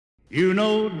You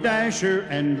know Dasher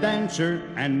and Dancer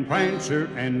and Prancer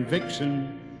and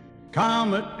Vixen,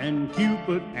 Comet and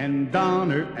Cupid and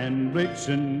Donner and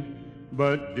Blitzen.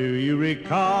 But do you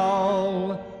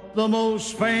recall the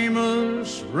most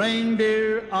famous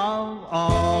reindeer of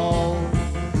all?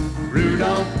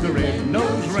 Rudolph the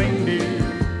red-nosed reindeer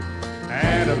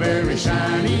had a very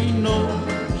shiny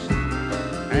nose,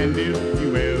 and if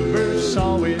you ever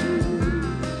saw it,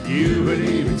 you would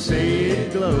even say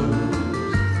it glows.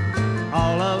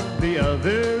 All of the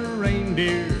other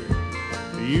reindeer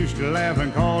used to laugh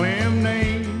and call him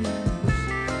names.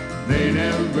 They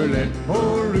never let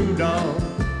poor Rudolph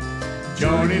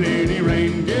join in any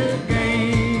reindeer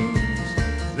games.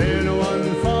 Then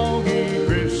one foggy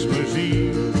Christmas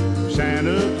Eve,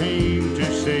 Santa came to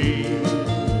say,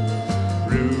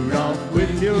 Rudolph,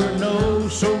 with your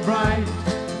nose so bright,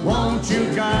 won't you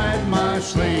guide my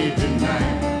sleigh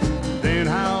tonight? Then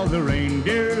how the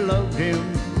reindeer loved him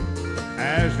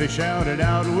as they shouted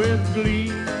out with glee,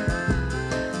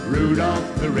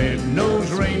 Rudolph the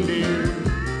red-nosed reindeer,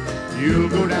 you'll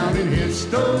go down in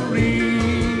history.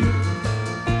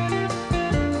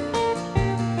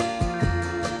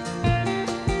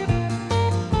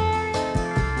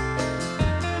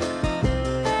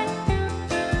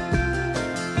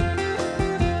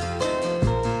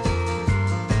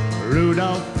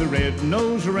 Rudolph the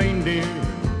red-nosed reindeer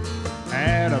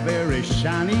had a very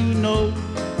shiny nose,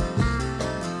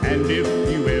 and if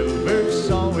you ever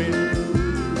saw it,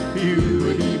 you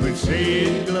would even say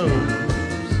it glows.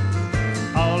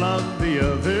 All of the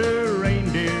other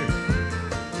reindeer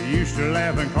used to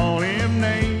laugh and call him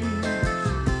names.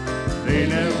 They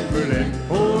never let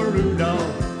poor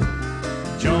Rudolph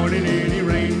join in any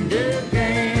reindeer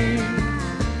games.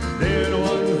 Then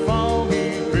one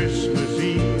foggy Christmas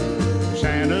Eve,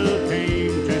 Santa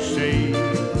came to say,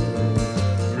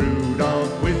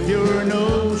 Rudolph, with your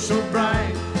nose so bright,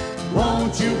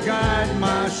 won't you guide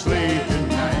my sleigh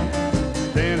tonight?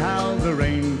 Then how the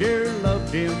reindeer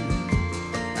loved him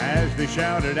as they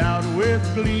shouted out with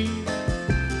glee,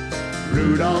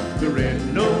 Rudolph the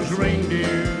red-nosed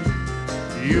reindeer,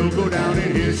 you'll go down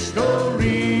in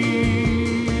history.